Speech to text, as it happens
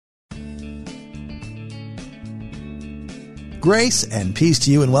Grace and peace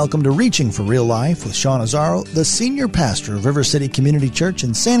to you, and welcome to Reaching for Real Life with Sean Azzaro, the senior pastor of River City Community Church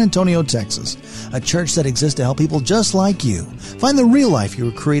in San Antonio, Texas, a church that exists to help people just like you find the real life you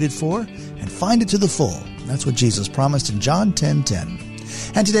were created for and find it to the full. That's what Jesus promised in John 10:10.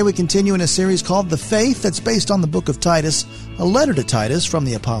 And today we continue in a series called The Faith that's based on the book of Titus, a letter to Titus from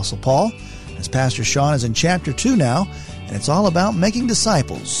the Apostle Paul. As Pastor Sean is in chapter 2 now, and it's all about making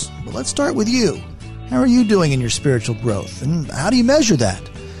disciples. But let's start with you. How are you doing in your spiritual growth, and how do you measure that?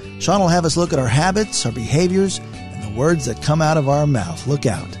 Sean will have us look at our habits, our behaviors, and the words that come out of our mouth. Look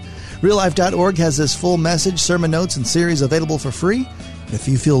out. RealLife.org has this full message, sermon notes, and series available for free. If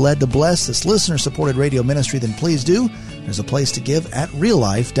you feel led to bless this listener-supported radio ministry, then please do. There's a place to give at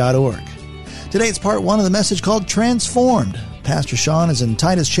RealLife.org. Today it's part 1 of the message called Transformed. Pastor Sean is in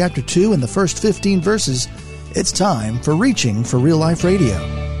Titus chapter 2 in the first 15 verses. It's time for Reaching for Real Life Radio.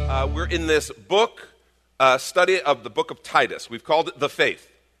 We're in this book, study of the book of Titus. We've called it The Faith.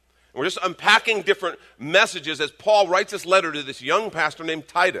 And we're just unpacking different messages as Paul writes this letter to this young pastor named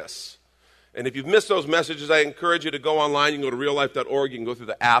Titus. And if you've missed those messages, I encourage you to go online. You can go to reallife.org. You can go through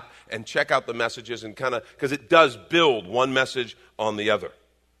the app and check out the messages and because it does build one message on the other.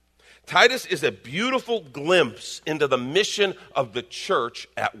 Titus is a beautiful glimpse into the mission of the church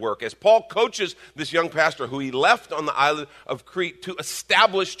at work. As Paul coaches this young pastor who he left on the island of Crete to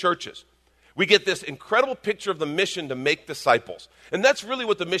establish churches, we get this incredible picture of the mission to make disciples. And that's really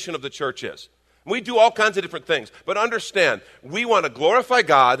what the mission of the church is. We do all kinds of different things, but understand, we want to glorify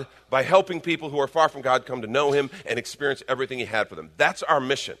God by helping people who are far from God come to know Him and experience everything He had for them. That's our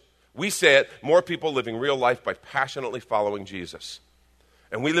mission. We say it, more people living real life by passionately following Jesus.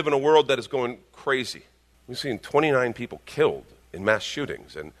 And we live in a world that is going crazy. We've seen 29 people killed in mass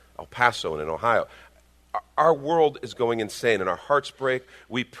shootings in El Paso and in Ohio. Our world is going insane, and our hearts break.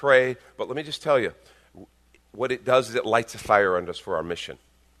 We pray, but let me just tell you, what it does is it lights a fire under us for our mission.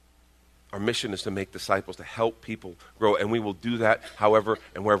 Our mission is to make disciples, to help people grow, and we will do that however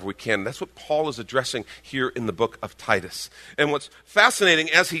and wherever we can. That's what Paul is addressing here in the book of Titus. And what's fascinating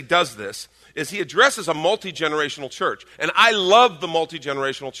as he does this is he addresses a multi-generational church. And I love the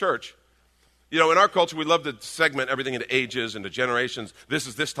multi-generational church. You know, in our culture, we love to segment everything into ages, into generations. This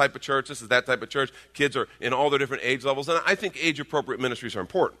is this type of church, this is that type of church. Kids are in all their different age levels, and I think age-appropriate ministries are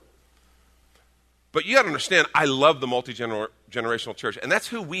important. But you got to understand, I love the multi-generational church, and that's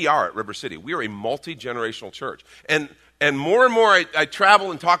who we are at River City. We are a multi-generational church. And more I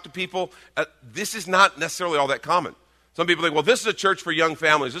travel and talk to people, this is not necessarily all that common. Some people think, well, this is a church for young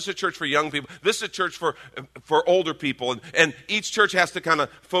families. This is a church for young people. This is a church for older people. And each church has to kind of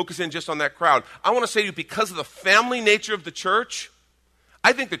focus in just on that crowd. I want to say to you, because of the family nature of the church,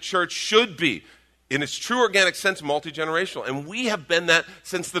 I think the church should be, in its true organic sense, multi-generational. And we have been that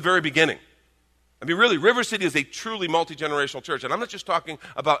since the very beginning. I mean, really, River City is a truly multi-generational church. And I'm not just talking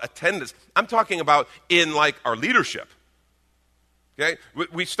about attendance. I'm talking about in, like, our leadership. Okay?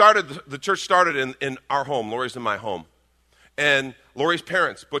 The church started in our home. Lori's in my home. And Lori's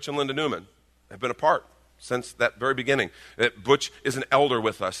parents, Butch and Linda Newman, have been apart since that very beginning. Butch is an elder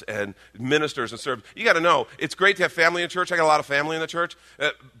with us and ministers and serves. You got to know, it's great to have family in church. I got a lot of family in the church.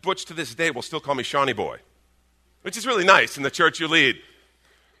 Butch to this day will still call me Shawnee Boy, which is really nice in the church you lead.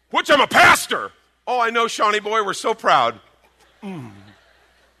 Butch, I'm a pastor. Oh, I know, Shawnee Boy, we're so proud.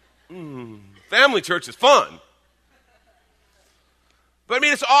 Family church is fun. But I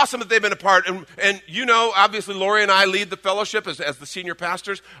mean, it's awesome that they've been apart. And you know, obviously, Lori and I lead the fellowship as the senior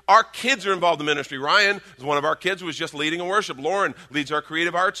pastors. Our kids are involved in ministry. Ryan is one of our kids who was just leading a worship. Lauren leads our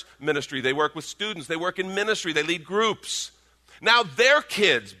creative arts ministry. They work with students. They work in ministry. They lead groups. Now, their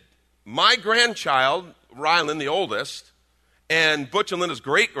kids, my grandchild, Rylan, the oldest, and Butch and Linda's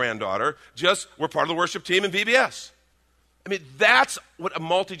great-granddaughter, just were part of the worship team in VBS. I mean, that's what a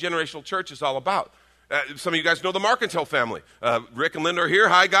multi-generational church is all about. Some of you guys know the Marcantel family. Rick and Linda are here.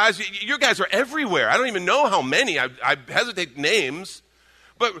 Hi, guys. You guys are everywhere. I don't even know how many. I hesitate names.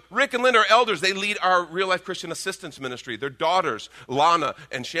 But Rick and Linda are elders. They lead our real-life Christian assistance ministry. Their daughters, Lana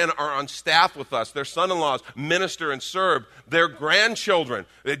and Shanna, are on staff with us. Their son-in-laws minister and serve. Their grandchildren.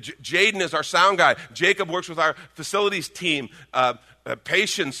 Jaden is our sound guy. Jacob works with our facilities team.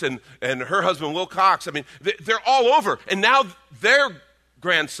 Patience and her husband, Will Cox. I mean, they're all over. And now their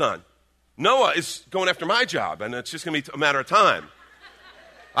grandson, Noah, is going after my job, and it's just going to be a matter of time.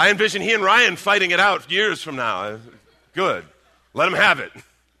 I envision he and Ryan fighting it out years from now. Good. Let them have it.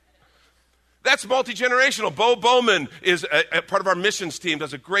 That's multi-generational. Bo Bowman is a part of our missions team,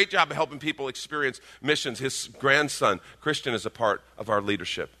 does a great job of helping people experience missions. His grandson, Christian, is a part of our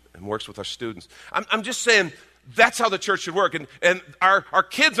leadership and works with our students. I'm just saying that's how the church should work. And our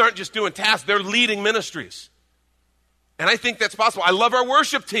kids aren't just doing tasks, they're leading ministries. And I think that's possible. I love our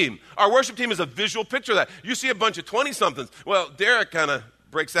worship team. Our worship team is a visual picture of that. You see a bunch of 20-somethings. Well, Derek kind of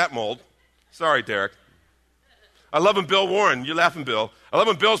breaks that mold. Sorry, Derek. I love when Bill Warren, you're laughing, Bill. I love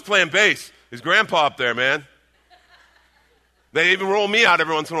when Bill's playing bass. His grandpa up there, man. They even roll me out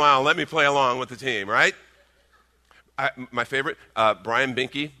every once in a while and let me play along with the team, right? My favorite, Brian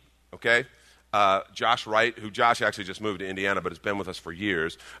Binky, okay? Josh Wright, who Josh actually just moved to Indiana but has been with us for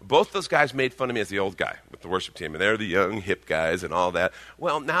years. Both those guys made fun of me as the old guy with the worship team, and they're the young, hip guys and all that.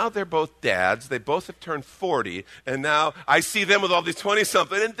 Well, now they're both dads. They both have turned 40, and now I see them with all these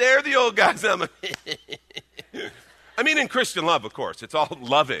 20-something, and they're the old guys. I'm like, I mean, in Christian love, of course. It's all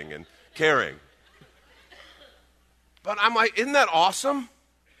loving and caring. But I'm like, isn't that awesome?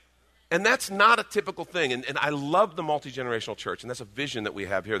 And that's not a typical thing. And I love the multi-generational church. And that's a vision that we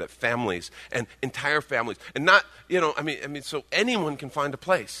have here, that families and entire families. And not, I mean, so anyone can find a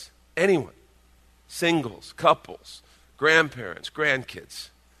place. Anyone. Singles, couples, grandparents,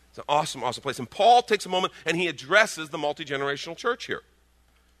 grandkids. It's an awesome, awesome place. And Paul takes a moment and he addresses the multi-generational church here.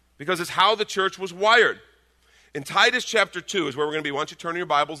 Because it's how the church was wired. In Titus chapter 2 is where we're going to be. Why don't you turn your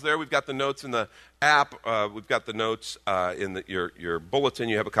Bibles there? We've got the notes in the app. We've got the notes in your bulletin.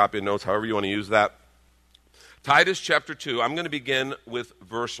 You have a copy of notes, however you want to use that. Titus chapter 2. I'm going to begin with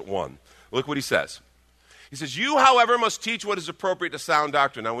verse 1. Look what he says. He says, "You, however, must teach what is appropriate to sound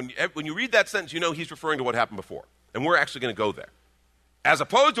doctrine." Now, when you read that sentence, you know he's referring to what happened before. And we're actually going to go there. As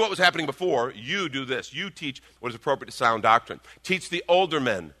opposed to what was happening before, you do this. You teach what is appropriate to sound doctrine. Teach the older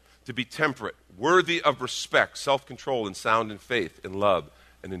men to be temperate, worthy of respect, self-control, and sound in faith, in love,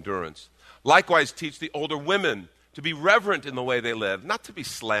 and endurance. Likewise, teach the older women to be reverent in the way they live, not to be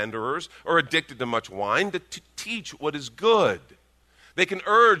slanderers or addicted to much wine, but to teach what is good. They can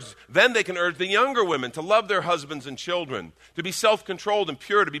urge the younger women to love their husbands and children, to be self-controlled and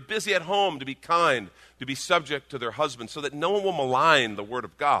pure, to be busy at home, to be kind, to be subject to their husbands, so that no one will malign the word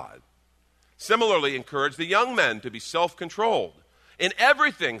of God. Similarly, encourage the young men to be self-controlled. In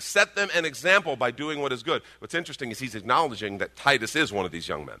everything, set them an example by doing what is good. What's interesting is he's acknowledging that Titus is one of these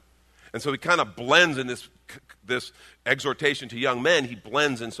young men. And so he kind of blends in this exhortation to young men, he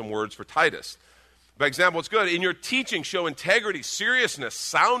blends in some words for Titus. By example, it's good. In your teaching, show integrity, seriousness,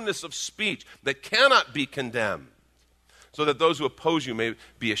 soundness of speech that cannot be condemned, so that those who oppose you may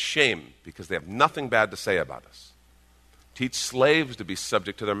be ashamed because they have nothing bad to say about us. Teach slaves to be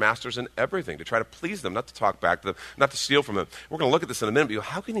subject to their masters in everything, to try to please them, not to talk back to them, not to steal from them. We're going to look at this in a minute, but you go,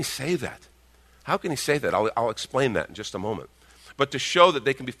 how can he say that? How can he say that? I'll explain that in just a moment. But to show that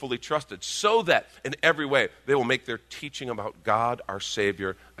they can be fully trusted, so that in every way they will make their teaching about God, our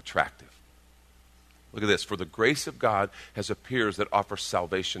Savior, attractive. Look at this. For the grace of God has appeared that offers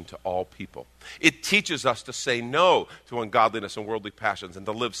salvation to all people. It teaches us to say no to ungodliness and worldly passions and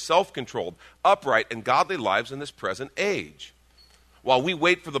to live self-controlled, upright, and godly lives in this present age, while we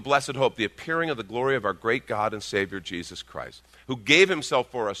wait for the blessed hope, the appearing of the glory of our great God and Savior Jesus Christ, who gave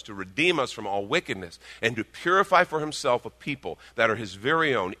himself for us to redeem us from all wickedness and to purify for himself a people that are his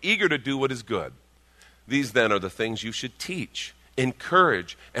very own, eager to do what is good. These then are the things you should teach,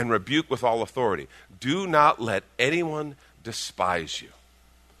 encourage, and rebuke with all authority. Do not let anyone despise you.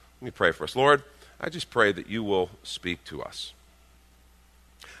 Let me pray for us. Lord, I just pray that you will speak to us.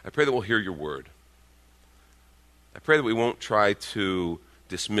 I pray that we'll hear your word. I pray that we won't try to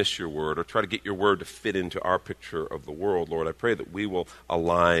dismiss your word or try to get your word to fit into our picture of the world, Lord. I pray that we will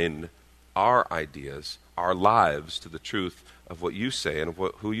align our ideas, our lives, to the truth of what you say and of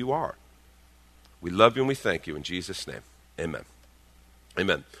who you are. We love you and we thank you in Jesus' name. Amen.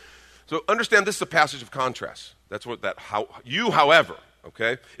 Amen. So understand this is a passage of contrast. That's what however,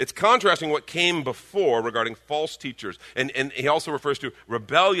 okay? It's contrasting what came before regarding false teachers. And he also refers to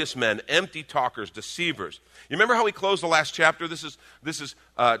rebellious men, empty talkers, deceivers. You remember how he closed the last chapter? This is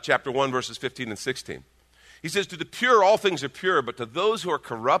chapter 1, verses 15 and 16. He says, to the pure all things are pure, but to those who are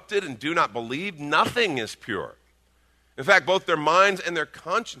corrupted and do not believe, nothing is pure. In fact, both their minds and their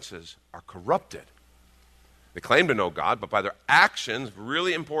consciences are corrupted. They claim to know God, but by their actions,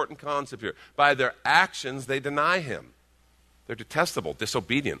 really important concept here, by their actions they deny him. They're detestable,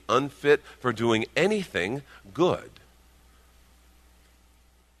 disobedient, unfit for doing anything good.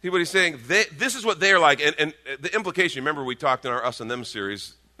 See what he's saying? This is what they're like. And the implication, remember we talked in our Us and Them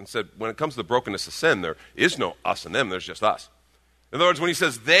series and said when it comes to the brokenness of sin, there is no us and them, there's just us. In other words, when he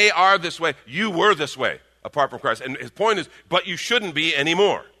says they are this way, you were this way apart from Christ. And his point is, but you shouldn't be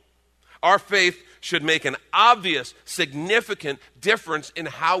anymore. Our faith should make an obvious, significant difference in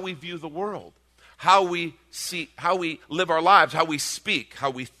how we view the world, how we live our lives, how we speak,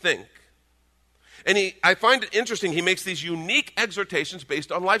 how we think. And I find it interesting, he makes these unique exhortations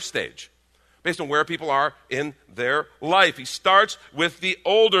based on life stage. based on where people are in their life. He starts with the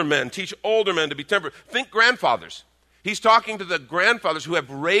older men. Teach older men to be temperate. Think grandfathers. He's talking to the grandfathers who have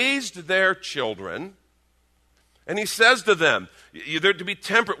raised their children, and he says to them, they're to be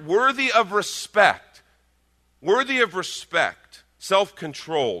temperate, worthy of respect,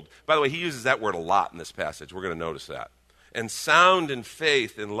 self-controlled. By the way, he uses that word a lot in this passage. We're going to notice that. And sound in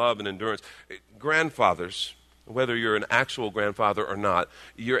faith, in love, and endurance. Grandfathers, whether you're an actual grandfather or not,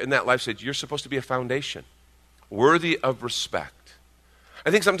 you're in that life stage, you're supposed to be a foundation, worthy of respect.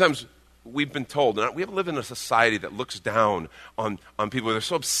 I think sometimes we've been told, and we live in a society that looks down on people. They're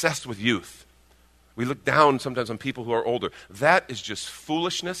so obsessed with youth. We look down sometimes on people who are older. That is just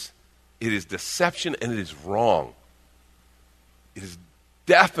foolishness. It is deception, and it is wrong. It is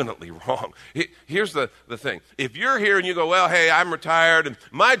definitely wrong. Here's the thing. If you're here and you go, well, hey, I'm retired, and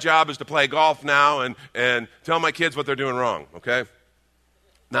my job is to play golf now and tell my kids what they're doing wrong, okay?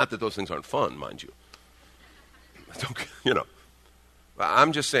 Not that those things aren't fun, mind you.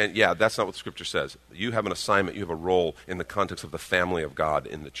 I'm just saying, yeah, that's not what Scripture says. You have an assignment, you have a role in the context of the family of God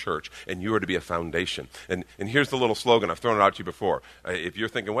in the church, and you are to be a foundation. And here's the little slogan. I've thrown it out to you before. If you're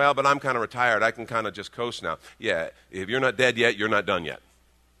thinking, well, but I'm kind of retired, I can kind of just coast now. Yeah, if you're not dead yet, you're not done yet.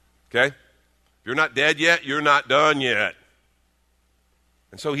 Okay? If you're not dead yet, you're not done yet.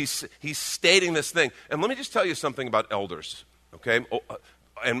 And so he's stating this thing. And let me just tell you something about elders, okay?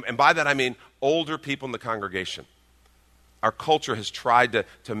 And by that I mean older people in the congregation. Our culture has tried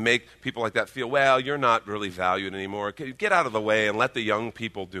to make people like that feel, well, you're not really valued anymore. Get out of the way and let the young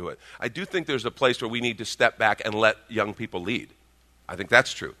people do it. I do think there's a place where we need to step back and let young people lead. I think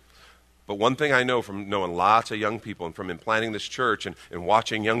that's true. But one thing I know from knowing lots of young people and from planning this church and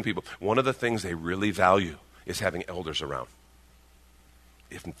watching young people, one of the things they really value is having elders around.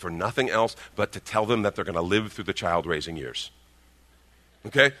 If for nothing else but to tell them that they're going to live through the child-raising years.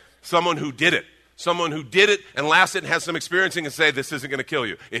 Okay? Someone who did it. Someone who did it and lasted and has some experiencing and say, this isn't going to kill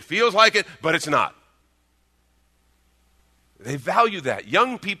you. It feels like it, but it's not. They value that.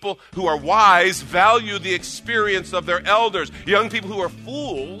 Young people who are wise value the experience of their elders. Young people who are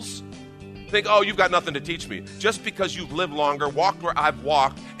fools think, oh, you've got nothing to teach me. Just because you've lived longer, walked where I've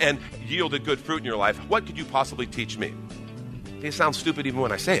walked, and yielded good fruit in your life, what could you possibly teach me? It sounds stupid even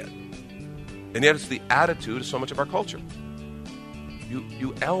when I say it. And yet it's the attitude of so much of our culture.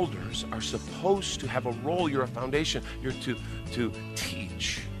 You elders are supposed to have a role. You're a foundation. You're to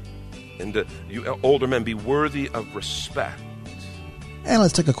teach. And you older men, be worthy of respect. And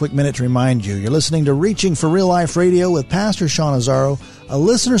let's take a quick minute to remind you, you're listening to Reaching for Real Life Radio with Pastor Sean Azzaro, a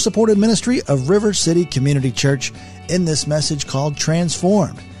listener-supported ministry of River City Community Church, in this message called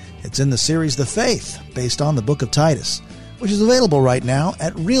Transformed. It's in the series The Faith, based on the book of Titus, which is available right now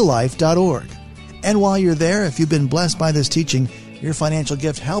at reallife.org. And while you're there, if you've been blessed by this teaching, your financial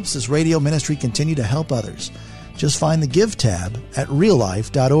gift helps this radio ministry continue to help others. Just find the Give tab at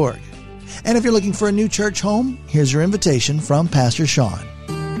reallife.org. And if you're looking for a new church home, here's your invitation from Pastor Sean.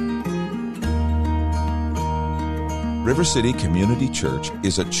 River City Community Church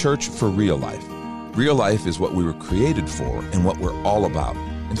is a church for real life. Real life is what we were created for and what we're all about.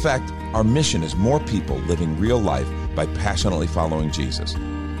 In fact, our mission is more people living real life by passionately following Jesus.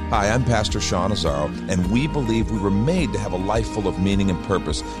 Hi, I'm Pastor Sean Azzaro, and we believe we were made to have a life full of meaning and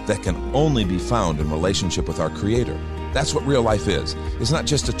purpose that can only be found in relationship with our Creator. That's what real life is. It's not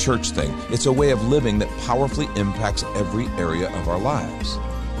just a church thing. It's a way of living that powerfully impacts every area of our lives.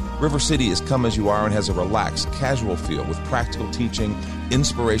 River City is come as you are and has a relaxed, casual feel with practical teaching,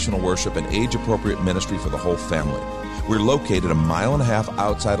 inspirational worship, and age-appropriate ministry for the whole family. We're located 1.5 miles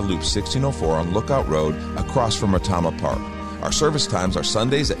outside of Loop 1604 on Lookout Road across from Retama Park. Our service times are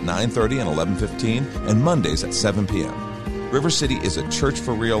Sundays at 9:30 and 11:15 and Mondays at 7 p.m. River City is a church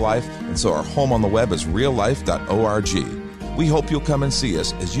for real life, and so our home on the web is reallife.org. We hope you'll come and see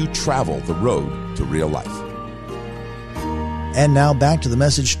us as you travel the road to real life. And now back to the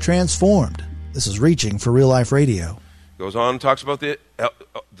message Transformed. This is Reaching for Real Life Radio. Goes on and talks about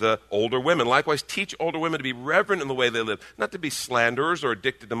the older women. Likewise, teach older women to be reverent in the way they live, not to be slanderers or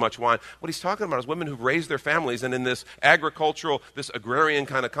addicted to much wine. What he's talking about is women who've raised their families, and in this agricultural, this agrarian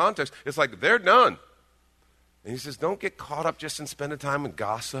kind of context, it's like they're done. And he says, don't get caught up just in spending time in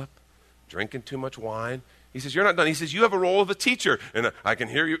gossip, drinking too much wine. He says, you're not done. He says, you have a role of a teacher. And I can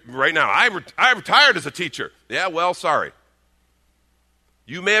hear you right now. I retired as a teacher. Yeah, well, sorry.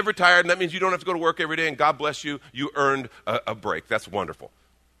 You may have retired, and that means you don't have to go to work every day, and God bless you, you earned a break. That's wonderful.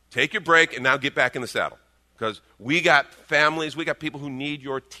 Take your break and now get back in the saddle. Because we got families, we got people who need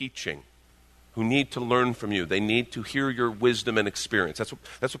your teaching, who need to learn from you. They need to hear your wisdom and experience. That's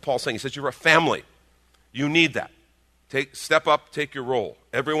what Paul's saying. He says, you're a family. You need that. Step up, take your role.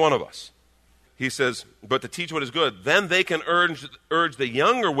 Every one of us. he says, but to teach what is good, then they can urge the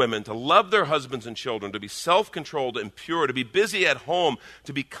younger women to love their husbands and children, to be self-controlled and pure, to be busy at home,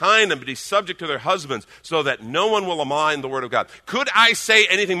 to be kind and to be subject to their husbands, so that no one will malign the word of God. Could I say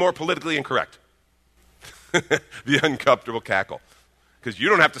anything more politically incorrect? The uncomfortable cackle. Because you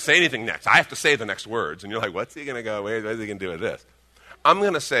don't have to say anything next. I have to say the next words. And you're like, what's he going to go? What is he going to do with this? I'm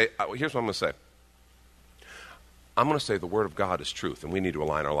going to say, here's what I'm going to say. I'm going to say the Word of God is truth, and we need to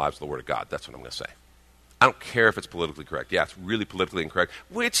align our lives with the Word of God. That's what I'm going to say. I don't care if it's politically correct. Yeah, it's really politically incorrect,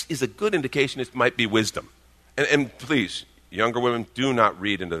 which is a good indication it might be wisdom. And please, younger women, do not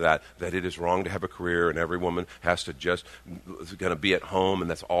read into that it is wrong to have a career and every woman has to just going to be at home and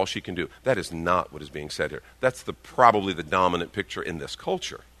that's all she can do. That is not what is being said here. That's probably the dominant picture in this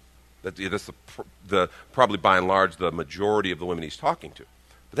culture. That's probably by and large the majority of the women he's talking to.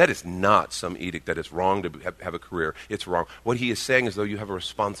 But that is not some edict that it's wrong to have a career. It's wrong. What he is saying is, though, you have a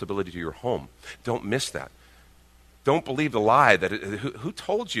responsibility to your home. Don't miss that. Don't believe the lie that who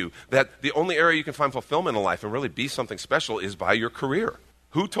told you that the only area you can find fulfillment in life and really be something special is by your career?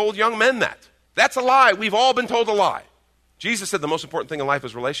 Who told young men that? That's a lie. We've all been told a lie. Jesus said the most important thing in life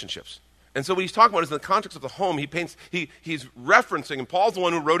is relationships. And so what he's talking about is in the context of the home, he's referencing, and Paul's the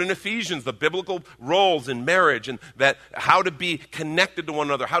one who wrote in Ephesians, the biblical roles in marriage and that how to be connected to one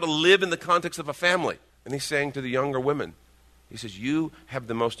another, how to live in the context of a family. And he's saying to the younger women, he says, you have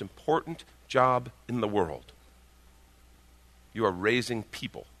the most important job in the world. You are raising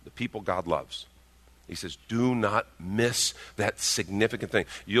people, the people God loves. He says, do not miss that significant thing.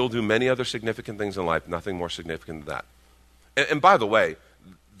 You'll do many other significant things in life, nothing more significant than that. And by the way,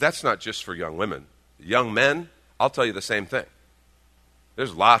 that's not just for young women. Young men, I'll tell you the same thing.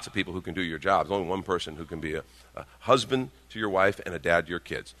 There's lots of people who can do your jobs. Only one person who can be a husband to your wife and a dad to your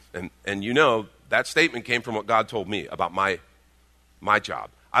kids. And you know, that statement came from what God told me about my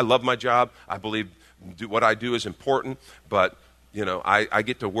job. I love my job. I believe what I do is important, but you know, I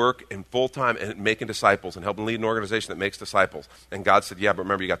get to work in full time and making disciples and helping lead an organization that makes disciples. And God said, yeah, but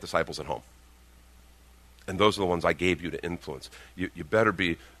remember you got disciples at home. And those are the ones I gave you to influence. You better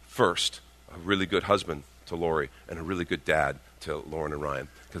be, first, a really good husband to Lori and a really good dad to Lauren and Ryan,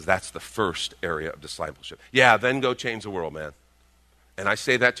 because that's the first area of discipleship. Yeah, then go change the world, man. And I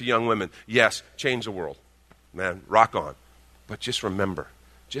say that to young women. Yes, change the world. Man, rock on. But just remember,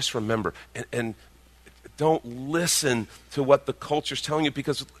 and don't listen to what the culture's telling you,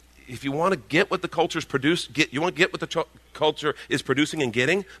 because if you want to get what the culture's you want to get what the culture is producing and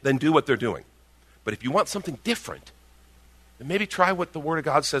getting, then do what they're doing. But if you want something different, then maybe try what the Word of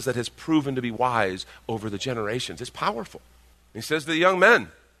God says that has proven to be wise over the generations. It's powerful. He says to the young men,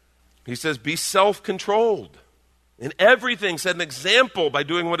 he says, be self-controlled. In everything, set an example by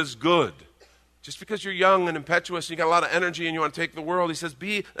doing what is good. Just because you're young and impetuous and you got a lot of energy and you want to take the world, he says,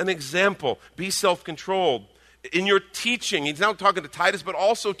 be an example. Be self-controlled. In your teaching, he's now talking to Titus, but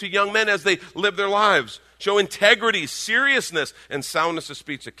also to young men as they live their lives. Show integrity, seriousness, and soundness of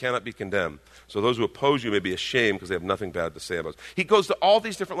speech that cannot be condemned. So those who oppose you may be ashamed because they have nothing bad to say about us. He goes to all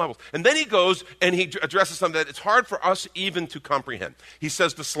these different levels. And then he goes and he addresses something that it's hard for us even to comprehend. He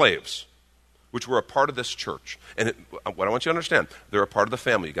says to slaves, which were a part of this church. And what I want you to understand, they're a part of the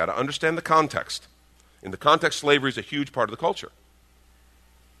family. You've got to understand the context. In the context, slavery is a huge part of the culture.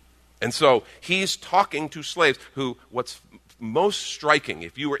 And so he's talking to slaves who, what's most striking,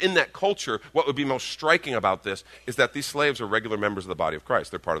 if you were in that culture, what would be most striking about this is that these slaves are regular members of the body of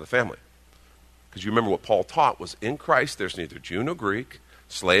Christ. They're part of the family. Because you remember what Paul taught was in Christ there's neither Jew nor Greek,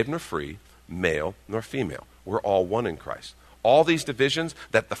 slave nor free, male nor female. We're all one in Christ. All these divisions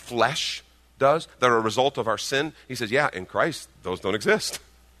that the flesh does, that are a result of our sin, he says, yeah, in Christ, those don't exist.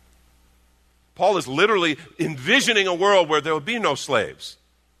 Paul is literally envisioning a world where there will be no slaves.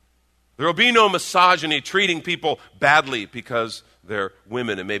 There will be no misogyny, treating people badly because they're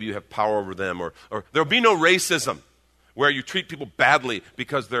women and maybe you have power over them. Or there will be no racism where you treat people badly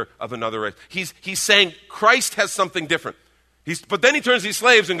because they're of another race. He's saying Christ has something different. But then he turns to these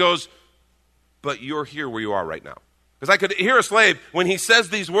slaves and goes, but you're here where you are right now. Because I could hear a slave, when he says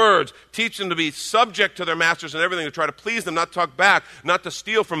these words, teach them to be subject to their masters and everything, to try to please them, not to talk back, not to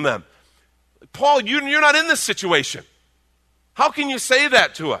steal from them. Paul, you're not in this situation. How can you say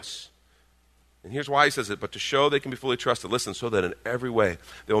that to us? And here's why he says it, but to show they can be fully trusted. Listen, so that in every way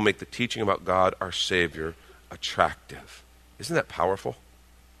they will make the teaching about God, our Savior, attractive. Isn't that powerful?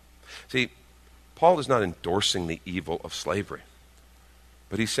 See, Paul is not endorsing the evil of slavery.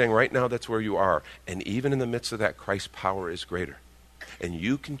 But he's saying right now that's where you are. And even in the midst of that, Christ's power is greater. And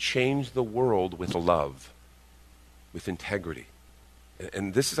you can change the world with love, with integrity.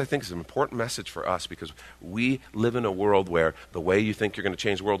 And this is, I think, is an important message for us because we live in a world where the way you think you're going to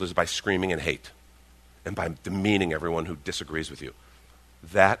change the world is by screaming and hate and by demeaning everyone who disagrees with you.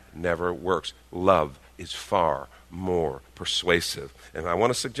 That never works. Love is far more persuasive. And I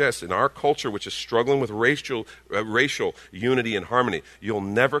want to suggest in our culture, which is struggling with racial unity and harmony, you'll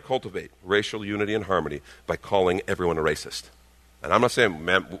never cultivate racial unity and harmony by calling everyone a racist. And I'm not saying,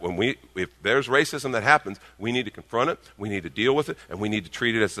 man, if there's racism that happens, we need to confront it, we need to deal with it, and we need to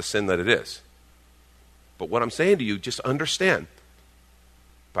treat it as the sin that it is. But what I'm saying to you, just understand,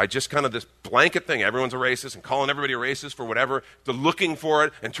 by just kind of this blanket thing, everyone's a racist, and calling everybody a racist for whatever, to looking for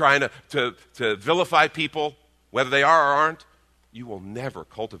it and trying to vilify people, whether they are or aren't, you will never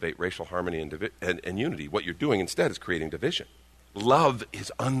cultivate racial harmony and unity. What you're doing instead is creating division. Love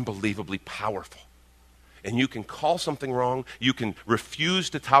is unbelievably powerful. And you can call something wrong, you can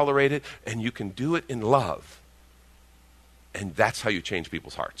refuse to tolerate it, and you can do it in love. And that's how you change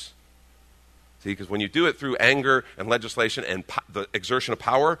people's hearts. See, because when you do it through anger and legislation and the exertion of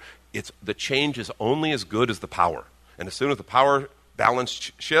power, the change is only as good as the power. And as soon as the power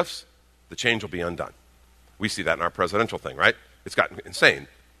balance shifts, the change will be undone. We see that in our presidential thing, right? It's gotten insane.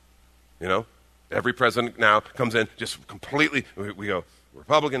 You know? Every president now comes in just completely, we go,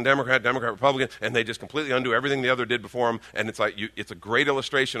 Republican, Democrat, Democrat, Republican, and they just completely undo everything the other did before them. And it's like, it's a great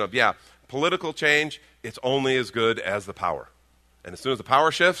illustration of, political change, it's only as good as the power. And as soon as the power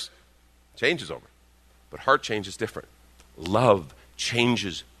shifts, change is over. But heart change is different. Love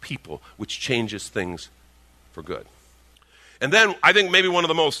changes people, which changes things for good. And then I think maybe one of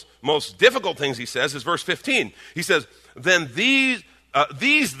the most difficult things he says is verse 15. He says, then these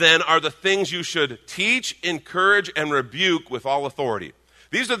then are the things you should teach, encourage, and rebuke with all authority.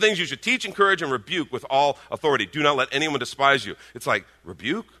 These are the things you should teach, encourage, and rebuke with all authority. Do not let anyone despise you. It's like,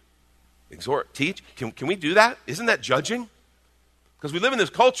 rebuke, exhort, teach. Can we do that? Isn't that judging? Because we live in this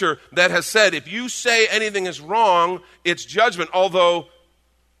culture that has said if you say anything is wrong, it's judgment. Although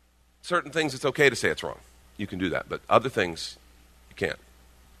certain things it's okay to say it's wrong. You can do that. But other things, you can't.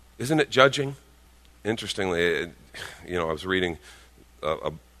 Isn't it judging? Interestingly, I was reading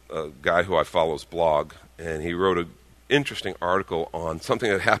a guy who I follow's blog, and he wrote an interesting article on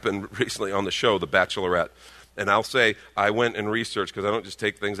something that happened recently on the show, The Bachelorette. And I'll say I went and researched, because I don't just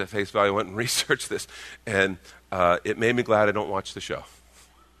take things at face value. I went and researched this, and it made me glad I don't watch the show.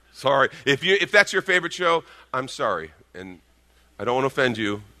 Sorry. If that's your favorite show, I'm sorry. And I don't want to offend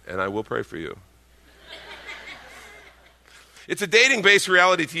you, and I will pray for you. It's a dating-based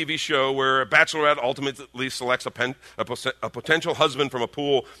reality TV show where a bachelorette ultimately selects a potential husband from a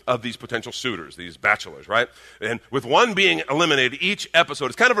pool of these potential suitors, these bachelors, right? And with one being eliminated each episode,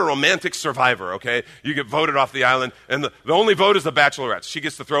 it's kind of a romantic Survivor, okay? You get voted off the island, and the only vote is the bachelorette. She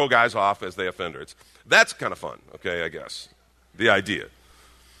gets to throw guys off as they offend her. That's kind of fun, okay, I guess, the idea.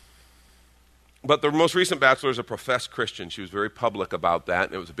 But the most recent bachelor is a professed Christian. She was very public about that,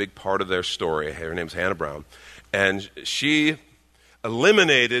 and it was a big part of their story. Her name's Hannah Brown. And she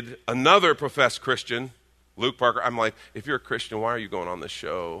eliminated another professed Christian, Luke Parker. I'm like, if you're a Christian, why are you going on this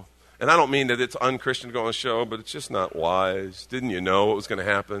show? And I don't mean that it's un-Christian to go on the show, but it's just not wise. Didn't you know what was going to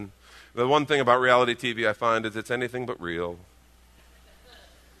happen? The one thing about reality TV I find is it's anything but real.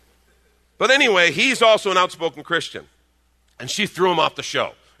 But anyway, he's also an outspoken Christian. And she threw him off the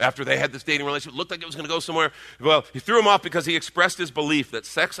show. After they had this dating relationship, it looked like it was going to go somewhere. Well, he threw him off because he expressed his belief that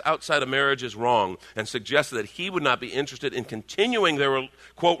sex outside of marriage is wrong and suggested that he would not be interested in continuing their,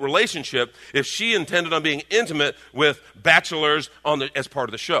 quote, relationship if she intended on being intimate with bachelors as part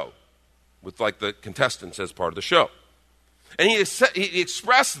of the show, with like the contestants as part of the show. And he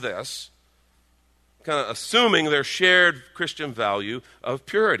expressed this, kind of assuming their shared Christian value of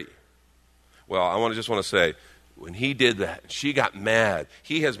purity. Well, I want to say, when he did that, she got mad.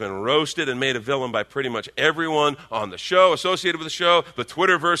 He has been roasted and made a villain by pretty much everyone on the show, associated with the show. The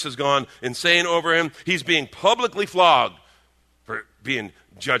Twitterverse has gone insane over him. He's being publicly flogged for being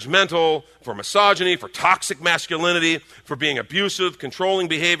judgmental, for misogyny, for toxic masculinity, for being abusive, controlling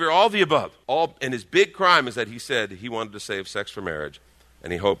behavior, all the above. And his big crime is that he said he wanted to save sex for marriage,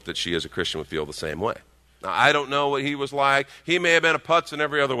 and he hoped that she as a Christian would feel the same way. Now, I don't know what he was like. He may have been a putz in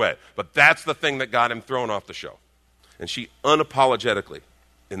every other way, but that's the thing that got him thrown off the show. And she unapologetically,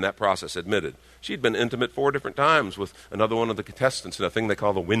 in that process, admitted she'd been intimate 4 different times with another one of the contestants in a thing they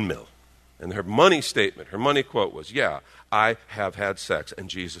call the windmill. And her money statement, her money quote was, I have had sex and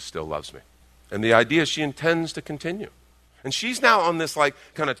Jesus still loves me. And the idea is she intends to continue. And she's now on this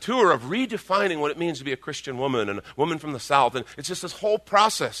kind of tour of redefining what it means to be a Christian woman and a woman from the South. And it's just this whole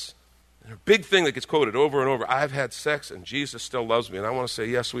process. And her big thing that gets quoted over and over, I've had sex and Jesus still loves me. And I want to say,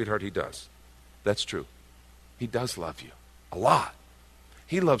 yes, sweetheart, he does. That's true. He does love you a lot.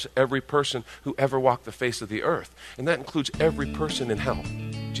 He loves every person who ever walked the face of the earth, and that includes every person in hell.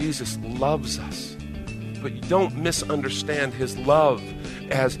 Jesus loves us. But you don't misunderstand his love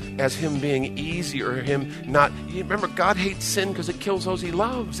as him being easy or him not. You remember, God hates sin because it kills those he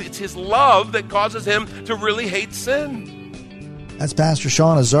loves. It's his love that causes him to really hate sin. That's Pastor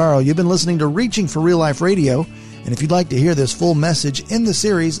Sean Azzaro. You've been listening to Reaching for Real Life Radio. And if you'd like to hear this full message in the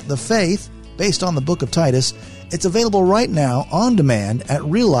series, The Faith, based on the book of Titus, it's available right now on demand at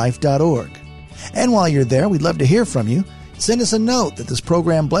reallife.org. And while you're there, we'd love to hear from you. Send us a note that this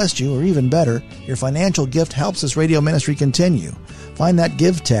program blessed you, or even better, your financial gift helps this radio ministry continue. Find that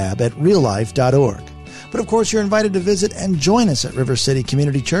Give tab at reallife.org. But of course, you're invited to visit and join us at River City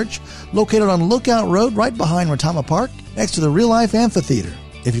Community Church, located on Lookout Road right behind Retama Park, next to the Real Life Amphitheater.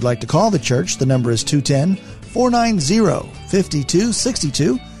 If you'd like to call the church, the number is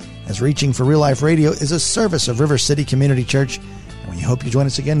 210-490-5262, as Reaching for Real Life Radio is a service of River City Community Church, and we hope you join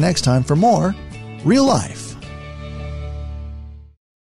us again next time for more Real Life.